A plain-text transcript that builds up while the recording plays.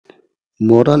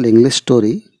Moral English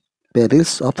story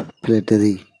Perils of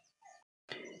Flattery.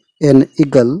 An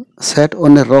eagle sat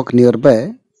on a rock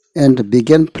nearby and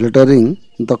began flattering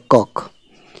the cock.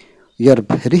 "You are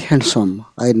very handsome.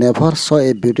 I never saw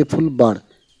a beautiful bird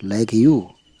like you,"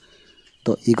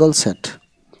 the eagle said.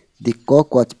 The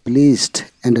cock was pleased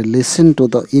and listened to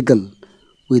the eagle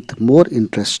with more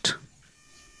interest.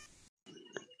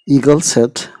 Eagle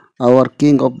said, "Our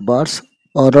king of birds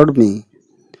ordered me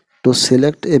to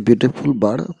select a beautiful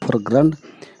bird for grand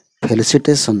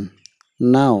felicitation.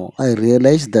 Now I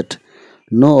realize that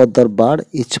no other bird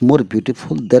is more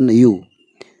beautiful than you.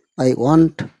 I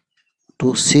want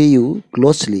to see you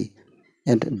closely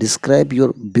and describe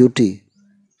your beauty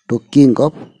to King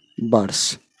of Birds."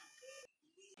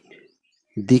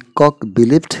 The cock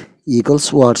believed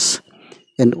Eagle's words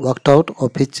and walked out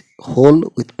of his hole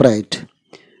with pride.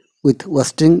 With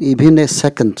wasting even a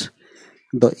second,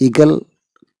 the eagle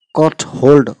caught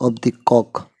hold of the cock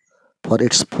for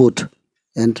its foot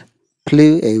and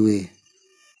flew away.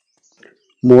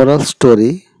 Moral story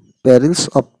Perils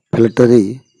of Flattery.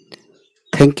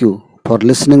 Thank you for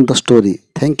listening the story.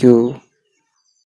 Thank you.